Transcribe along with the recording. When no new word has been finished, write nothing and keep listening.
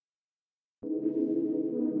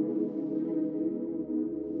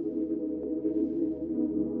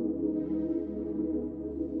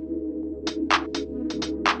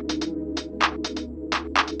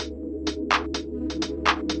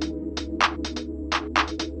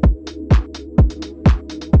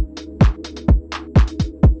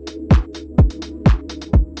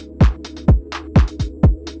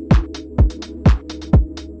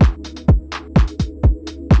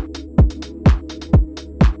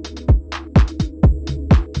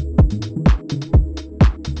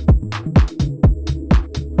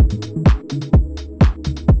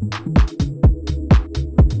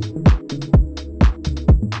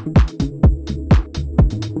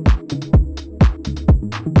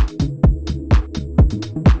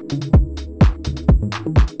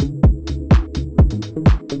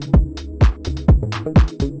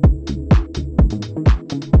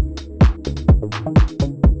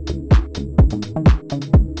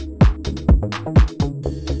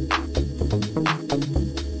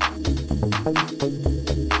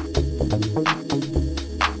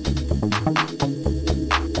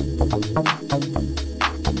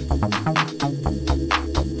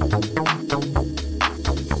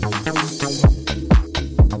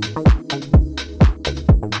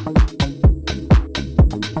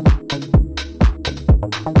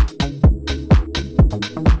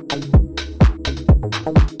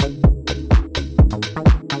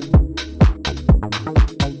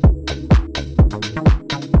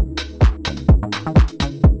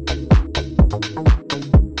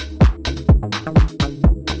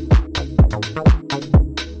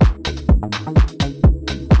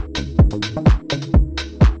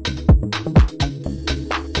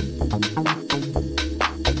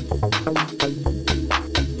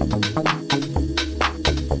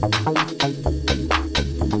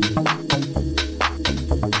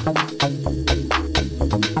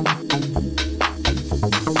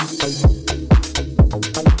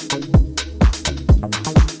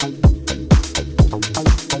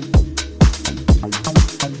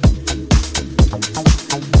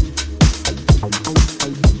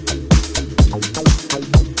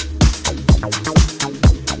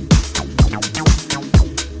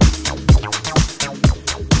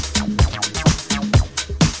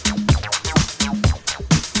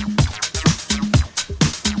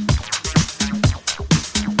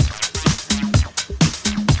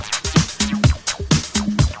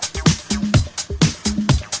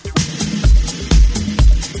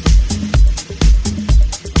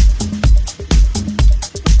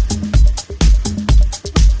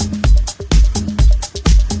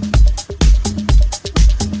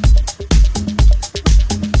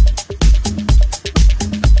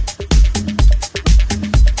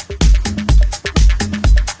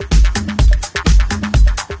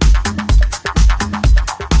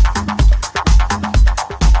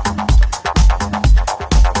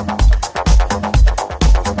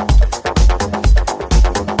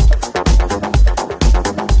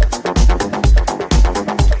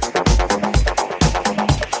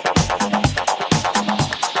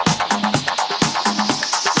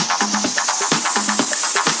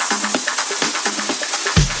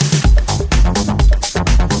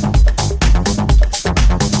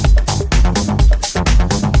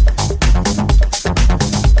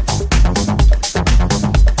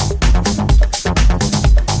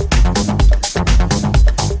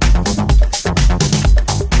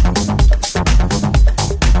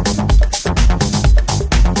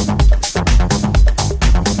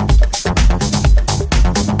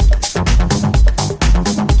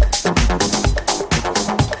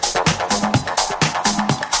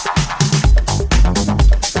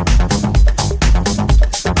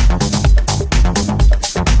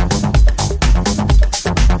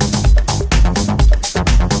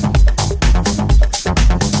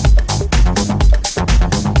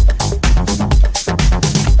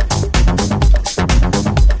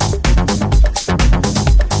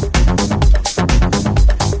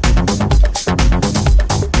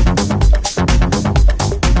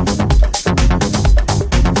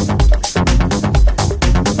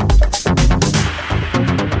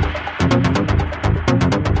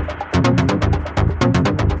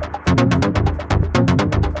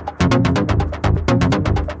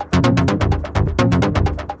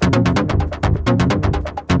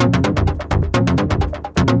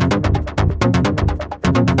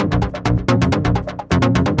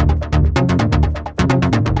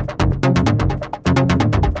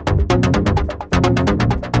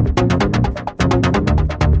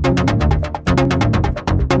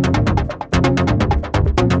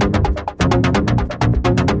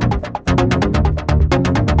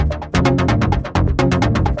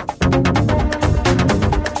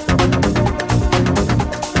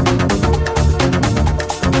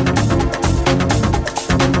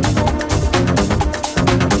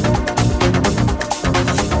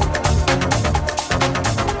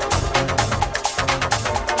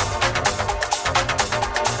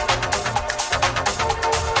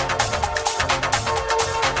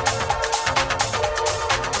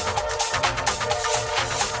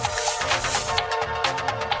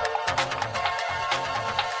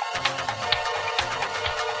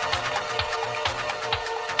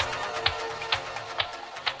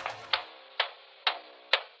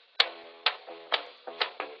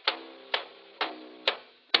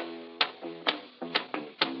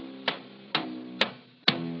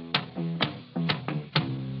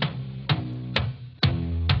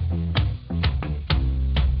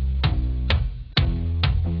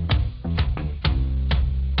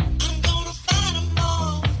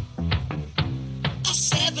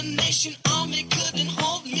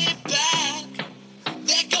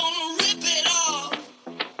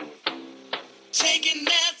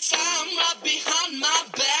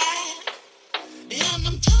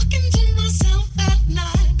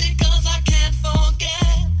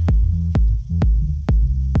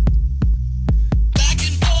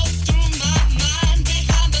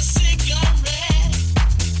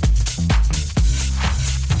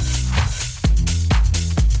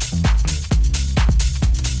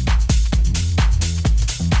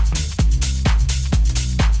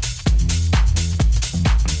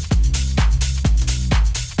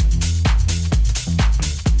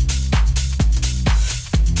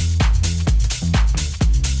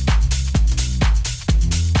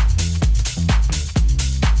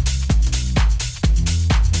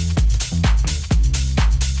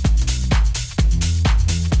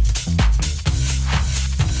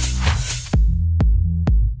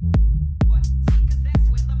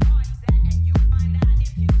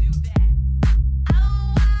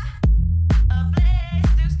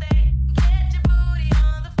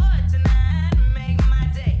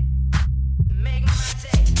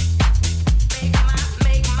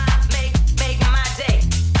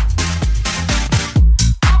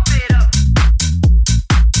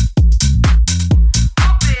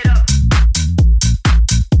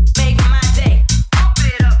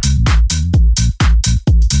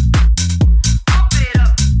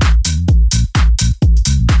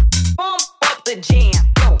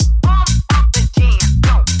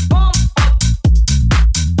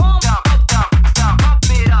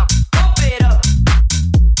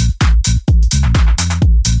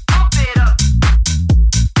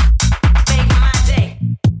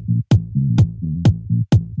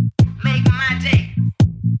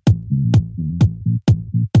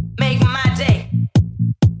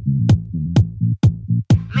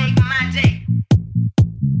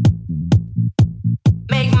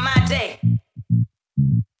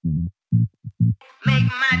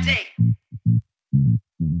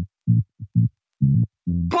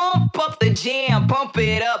jam, pump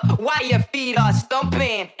it up while your feet are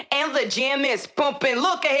stumping. And the jam is pumping.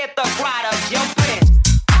 Look ahead, the crowd are jumping.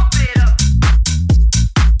 Pump it up.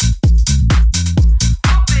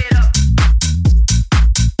 Pump it up.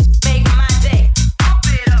 Make my day. Pump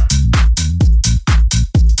it up.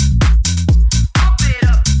 Pump it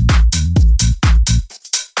up.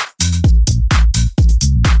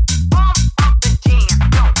 Pump up the jam.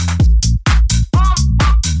 Pump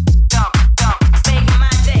up, dump, dump. Make my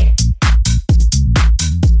day.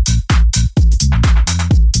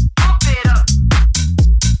 Pump it up.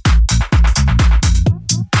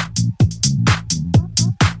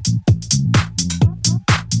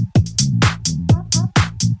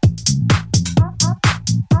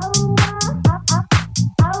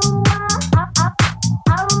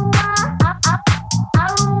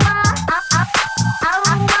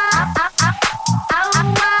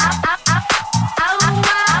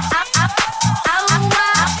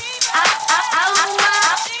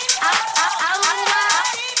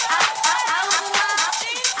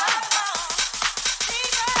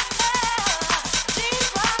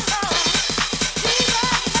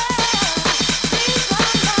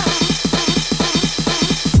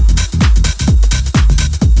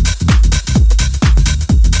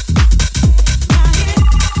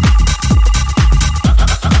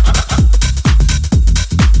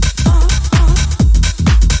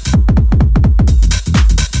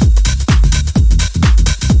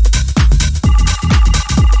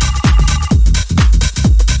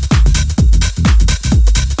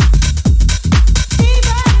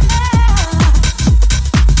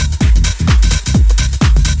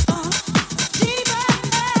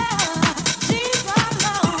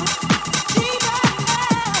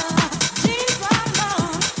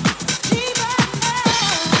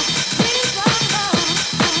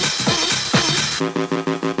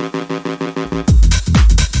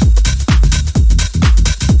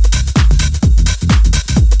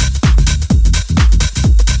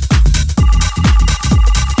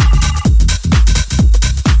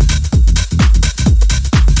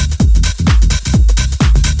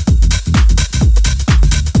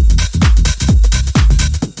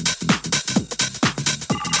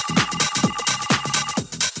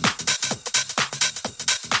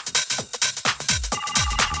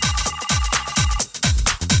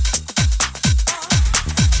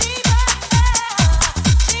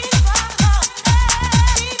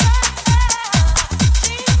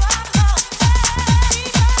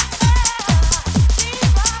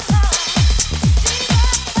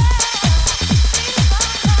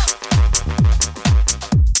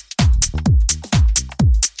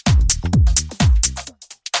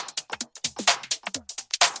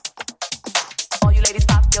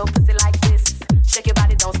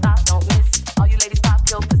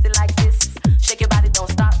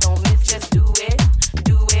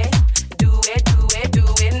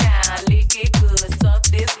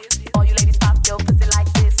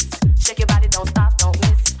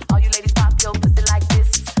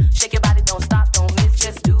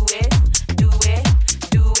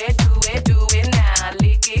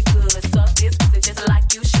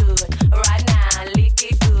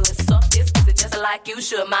 like you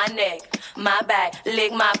should. My neck, my back,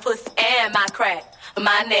 lick my pussy and my crack.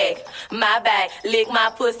 My neck, my back, lick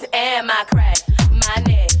my pussy and my crack. My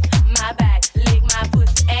neck, my back, lick my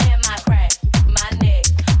pussy and my crack. My neck,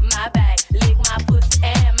 my back, lick my pussy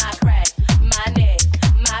and my crack. My neck,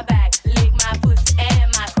 my back, lick my pussy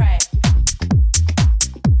and my crack.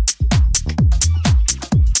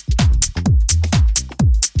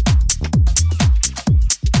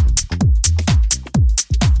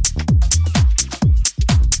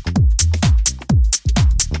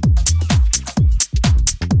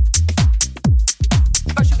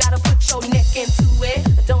 First you gotta put your neck into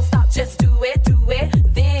it. Don't stop, just do it, do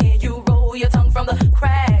it. Then you roll your tongue from the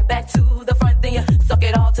crack back to the front. Then you suck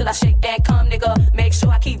it all till I shake and come, nigga. Make sure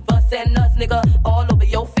I keep busting nuts, nigga, all over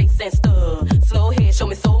your face and stuff. Slow head, show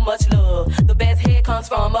me so much love. The best head comes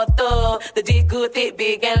from a thug. The dick good, thick,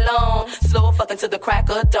 big and long. Slow fucking to the crack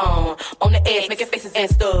of dawn. On the edge, making faces and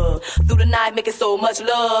stuff. Through the night, making so much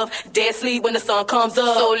love. Dead sleep when the sun comes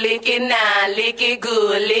up. So lick it now, lick it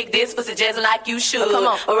good. Lick this pussy just like you should. Come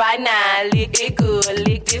on, right now, lick it good.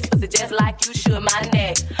 Lick this pussy just like you should. My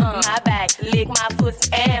neck, my back, lick my pussy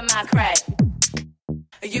and my crack.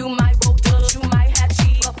 You might roll dubs, you might have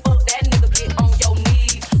cheese, but fuck that nigga, get on your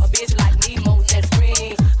knees. A bitch like me moans and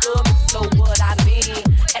scream. Love is so what I mean.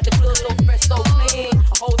 At the club, so fresh, so clean.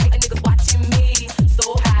 A whole hate of niggas watching me.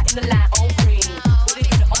 So high in the line on green. Put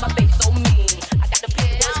it on my face, so mean. I got the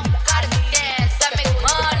place, Gotta dance, I make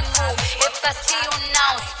money move. If I see you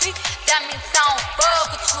now speak, that means I don't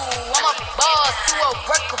fuck with you. I'm a boss, you a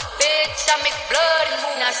worker, bitch. I make bloody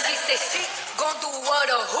move. Now she say she gon' do what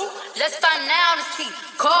or who? Let's find out and see.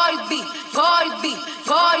 Cardi B, Cardi B,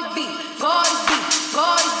 Cardi B, Cardi B,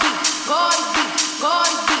 Cardi B, Cardi B,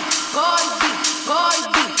 Cardi B, Cardi B, Cardi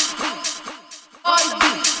B, Cardi B, Cardi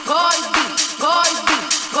B, Cardi B, Cardi B,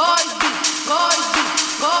 Cardi B, Cardi B,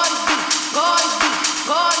 Cardi B, Cardi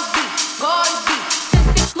B, Cardi B. This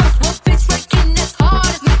bitch must want bitch working as hard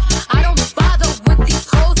as me. I don't bother with these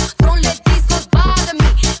hoes. Don't let these hoes bother me.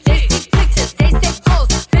 They see pictures, they say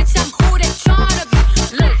posts. Bitch, I'm who they tryna be.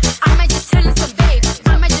 Look, I might just chill in some babe.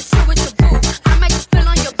 I might just chill with your boo. I might just spill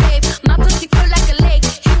on your babe. My pussy feel like a lake.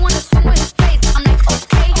 He wanna swim with his face. I'm like,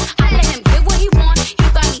 okay. I let him get what he want. He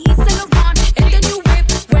buy me East and Laurent. And then you whip.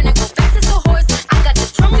 When I go fast as a horse, I got the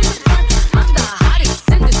trunk in the front. I'm the hottest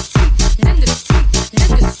in the street. In the street. In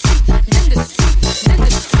the street. In the street. In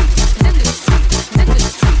the street. In the street. In the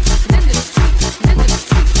street. In the street. In the street. In the street.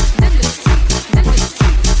 In the street.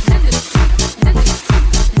 In the street. In the street. In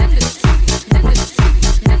the street. In the street. In the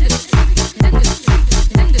street.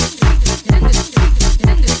 In the street. In the street. In the street.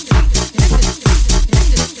 In the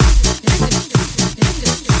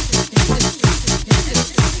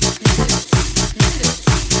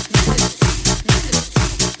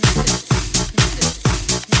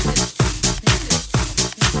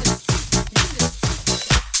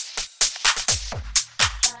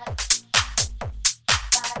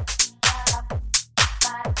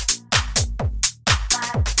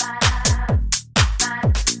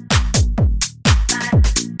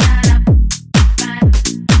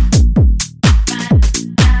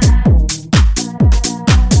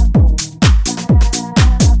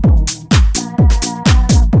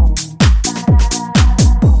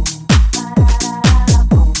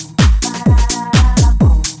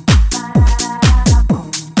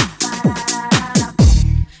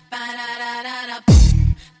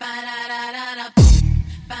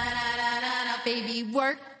Baby,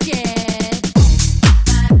 work it.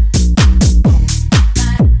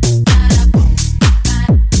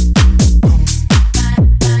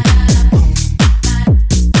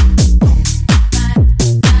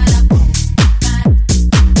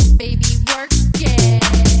 Baby, work it.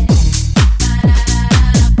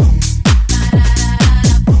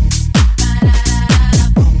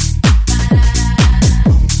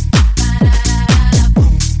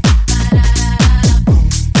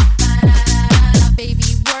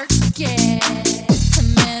 Baby, work it.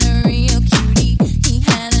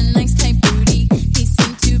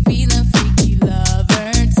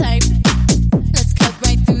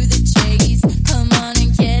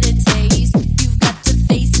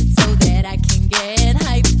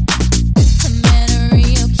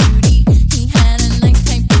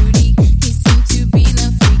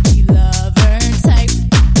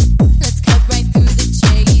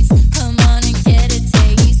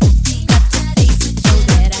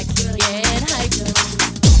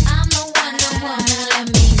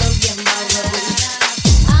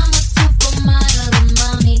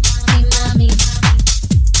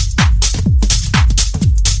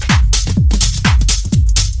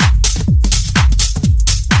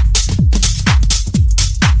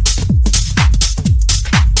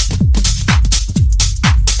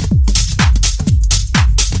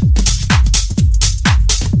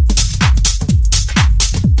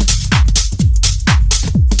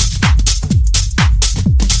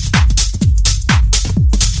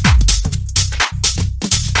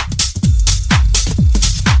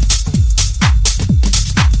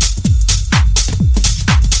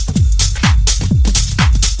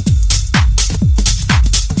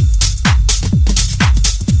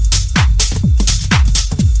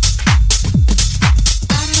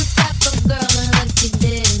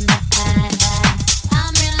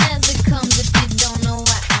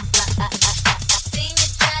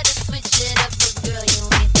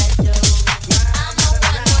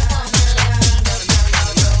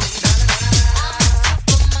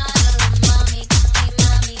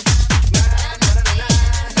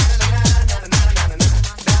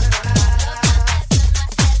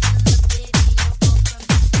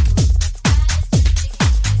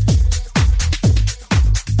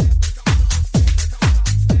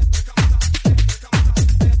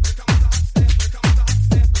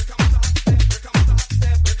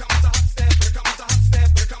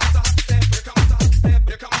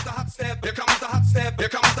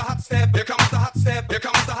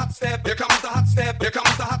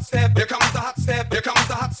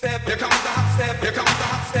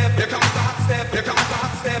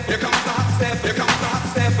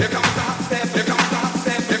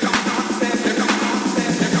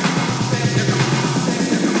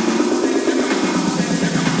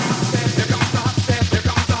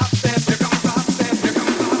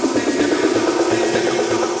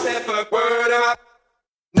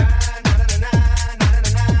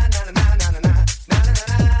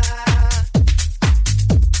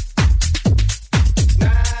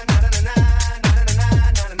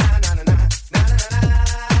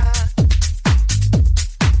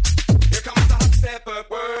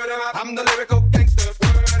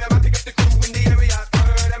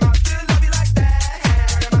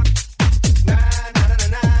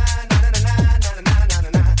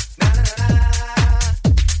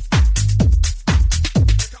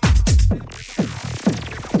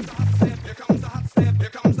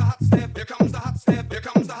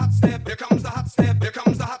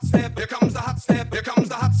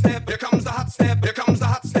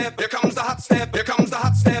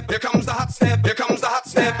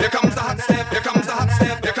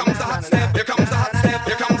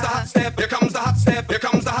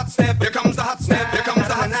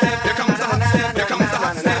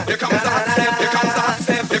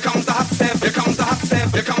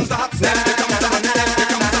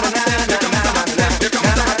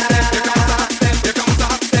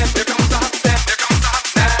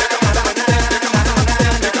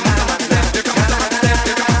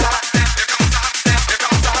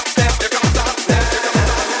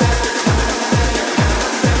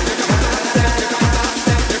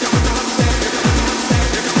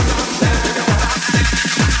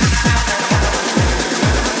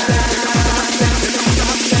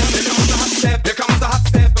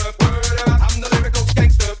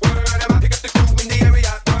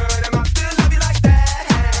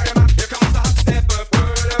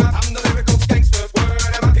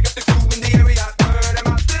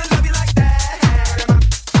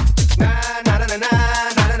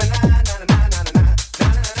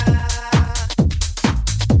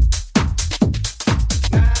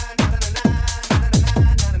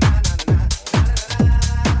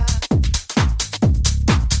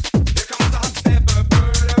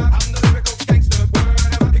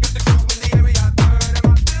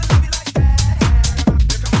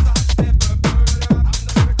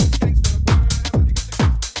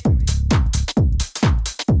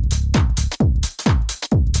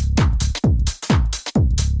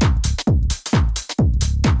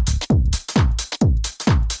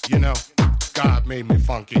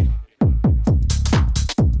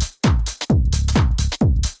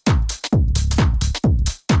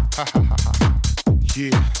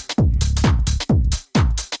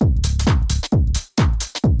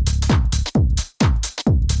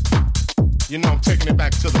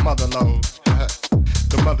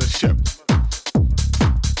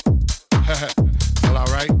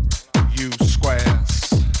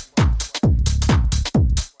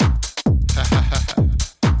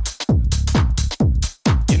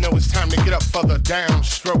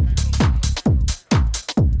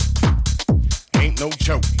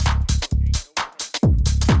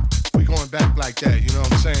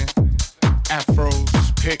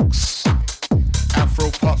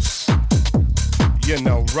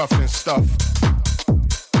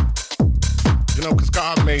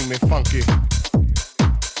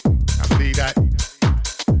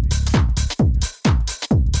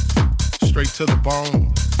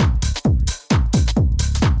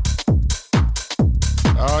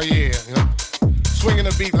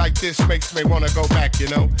 Makes me want to go back,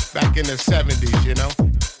 back in the 70s,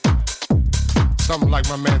 Something like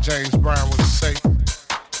my man James Brown would say,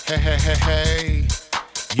 hey, hey, hey, hey,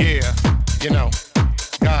 yeah,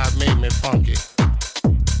 God made me funky.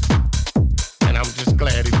 And I'm just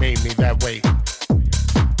glad he made me that way.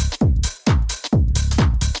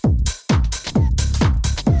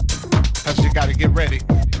 Cause you gotta get ready.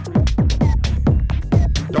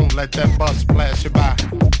 Don't let that bus blast you by.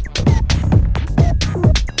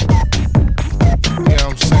 You know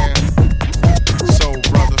what I'm saying? Soul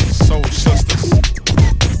brothers, soul sisters.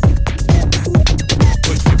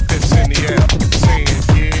 Put your fists in the air, saying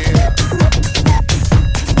yeah.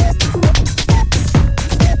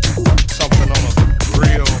 Something on a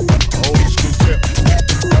real old school tip.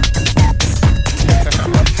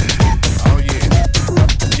 Oh yeah.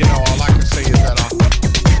 All I can say is that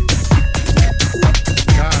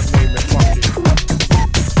God made me funky.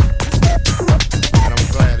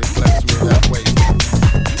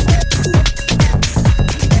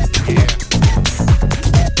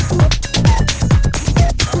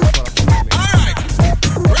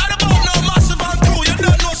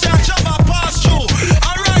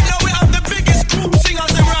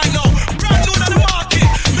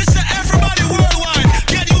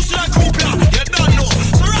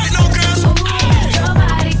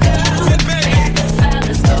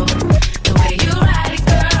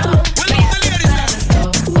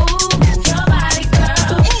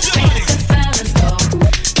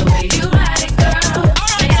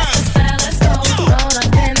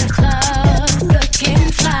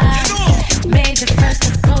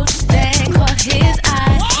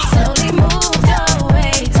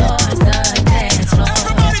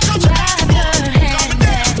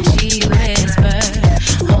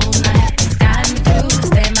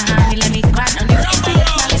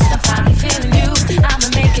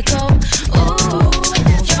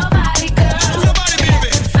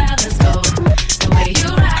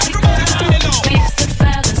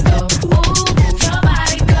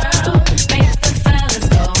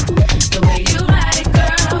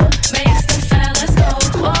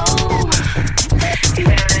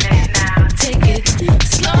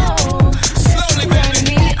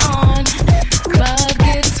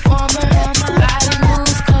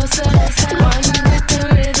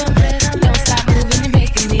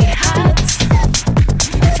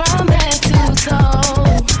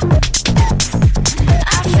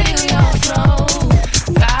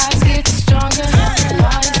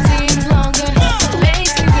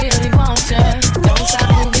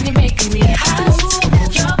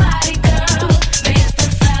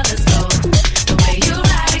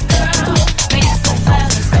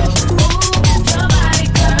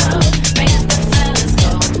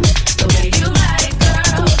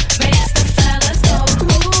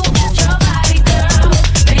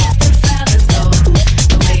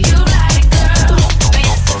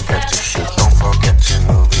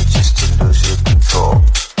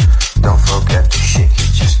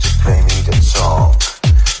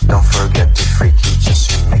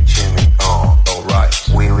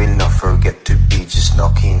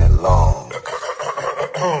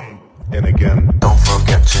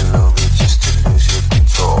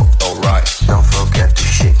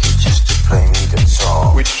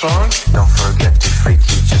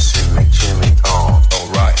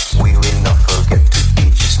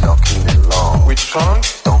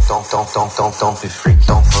 Don't be freak.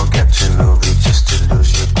 Don't forget to move it just to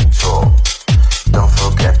lose your control. Don't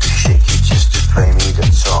forget to shake it just to play me the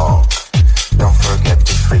song. Don't forget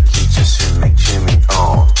to freak it just to make Jimmy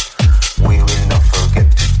on. We will not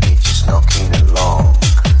forget to be just knocking along.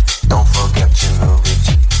 Don't forget to move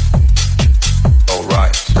it.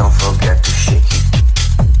 Alright. Don't forget to shake it.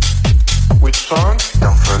 Which song?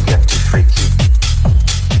 Don't forget to freak it.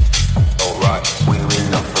 Alright. We will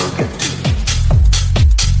not forget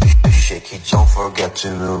to shake it. Don't forget to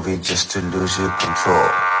move it just to lose your control.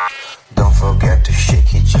 Don't forget to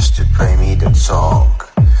shake it just to play me that song.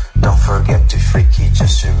 Don't forget to freak it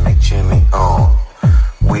just to make Jimmy on.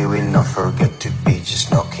 We will not forget to be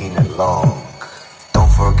just knocking along.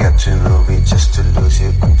 Don't forget to move it just to lose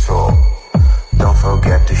your control. Don't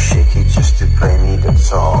forget to shake it just to play me that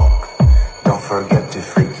song. Don't forget to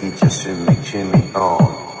freak it just to make Jimmy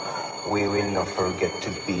on. We will not forget to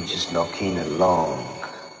be just knocking along.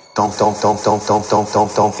 Don't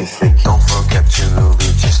be freak. Don't forget to move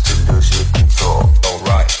it just to lose your control.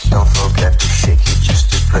 Alright. Don't forget to shake it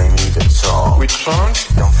just to play me that song. Which song?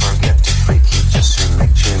 Don't forget to freak it just to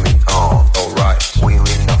make Jimmy on. Alright. We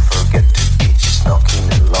will not forget to be just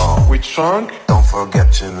knocking along. Which song? Don't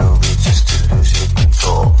forget to move it just to lose your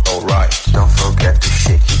control. Alright. Don't forget to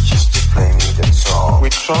shake it just to play me that song.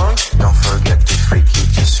 Which song? Don't forget to freak it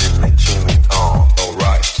just to make Jimmy on.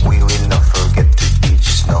 Alright. We will not forget to be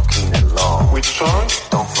just knocking along. Which song?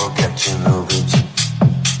 Don't forget to move it.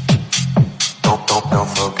 Don't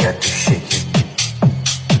forget to shake it.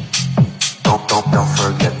 Don't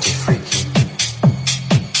forget to freak it.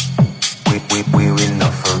 We will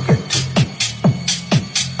not forget to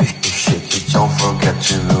shake it. Don't forget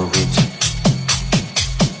to move it.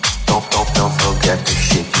 Don't forget to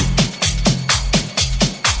shake it.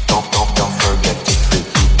 Don't forget to freak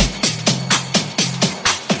it.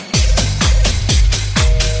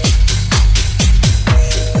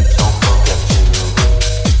 Don't forget to move it.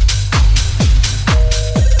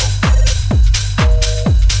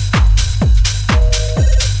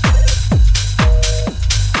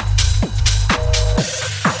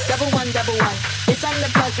 Double one. It's on the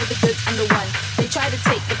plug with the goods and the one. They try to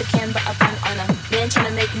take what they can, but I run on them. They ain't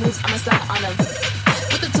trying to make moves, I'ma stun on them.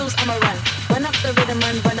 With the tools, I'ma run. Run up the rhythm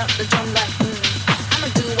and run up the drum like,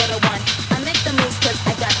 I'ma do what I want. I make the moves cause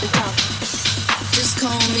I got the drum. Just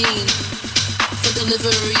call me for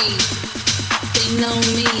delivery. They know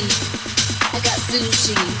me. I got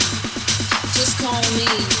sushi. Just call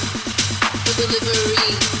me for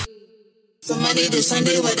delivery. From Monday to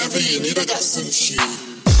Sunday, whatever you need, I got sushi.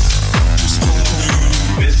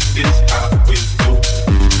 This is how we do.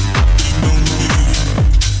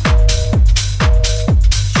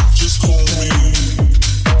 Just call me.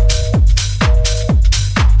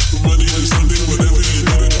 From Monday to Sunday, whatever you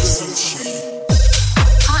need, I got sushi.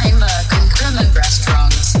 Hi, Merck and Clement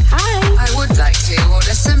Restaurant. Hi. I would like to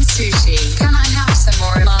order some sushi. Can I have some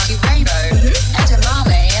more maki rainbow,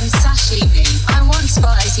 edamame and sashimi? I want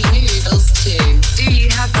spicy noodles too. Do you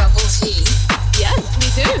have bubble tea? Yes, we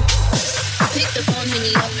do. Pick the phone, hit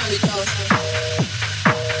me up, and we go.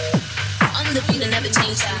 On the beat, I never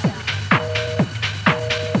change that.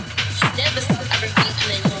 Never stop, I repeat,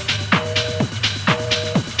 and then go.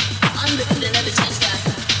 On the beat, I never change that.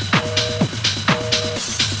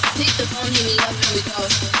 Pick the phone, hit me up, and we go.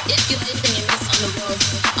 If you like, then you miss on the road.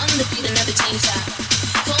 On the beat, I never change that.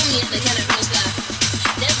 Call me and I can't arrange that.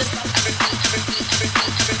 Never stop, I repeat, I repeat, I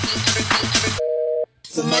repeat, I repeat, I repeat, I repeat.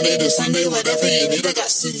 From Monday to Sunday, whatever you need, I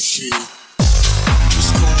got sushi.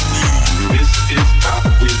 This is how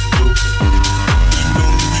we do.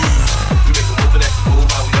 We make a move and act a fool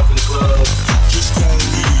while we up in the club. Just call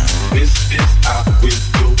me. This is how we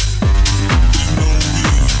do.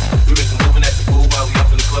 We make a move and act a fool while we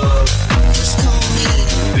up in the club. Just call me.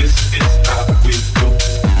 This is how we do.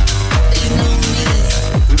 You know me.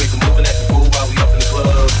 We make a move and act a fool while we up in the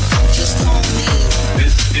club. Just call me.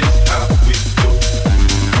 This is how we do.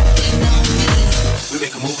 You know me. We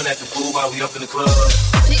make a move and act a fool while we up in the club.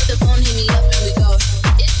 Pick the phone, hit me up.